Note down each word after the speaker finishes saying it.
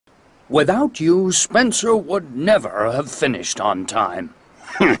Without you, Spencer would never have finished on time.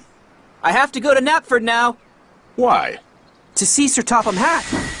 I have to go to Knapford now. Why? To see Sir Topham Hatt.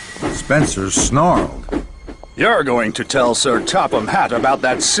 Spencer snarled. You're going to tell Sir Topham Hatt about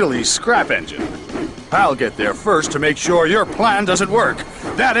that silly scrap engine. I'll get there first to make sure your plan doesn't work.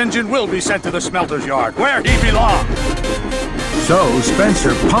 That engine will be sent to the smelter's yard, where he belongs. So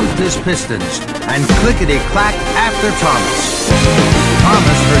Spencer pumped his pistons and clickety-clacked after Thomas.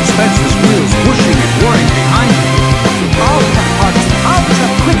 Thomas heard Spencer's wheels whooshing and whirring behind him. All the parts ultra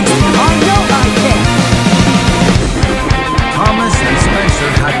quickly. I know I can. Thomas and Spencer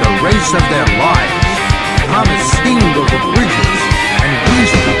had the race of their lives. Thomas steamed over bridges and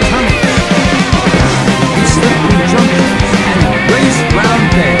breezed through tunnels. He slipped through junctions and raced round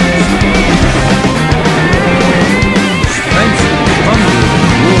bends. Spencer thundered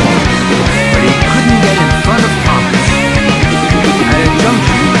and roared, but he couldn't get in front of Thomas. At a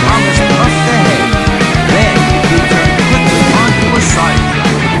junction, Thomas puffed ahead. Then he turned quickly onto a side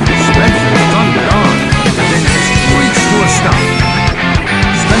track. Spencer thundered on, then screeched to a stop.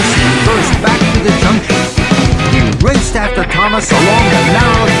 Spencer reversed back to the junction. He raced after Thomas along the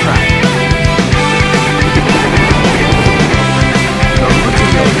narrow track. The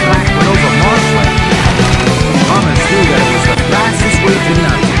Rooksville track went over marshland. Thomas knew that it was the fastest way to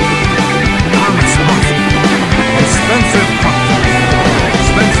Knapford. Thomas huffed, and Spencer puffed.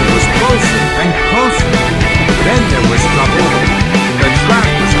 Spencer was closer and closer. Then there was trouble. The track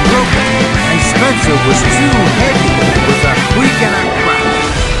was broken, and Spencer was too heavy with a creak and a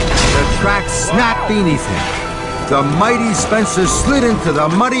crash. The track snapped beneath him. The mighty Spencer slid into the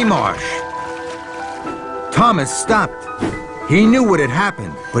muddy marsh. Thomas stopped. He knew what had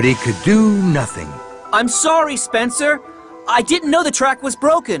happened, but he could do nothing. I'm sorry, Spencer. I didn't know the track was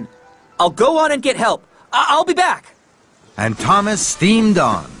broken. I'll go on and get help. I'll be back. And Thomas steamed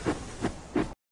on.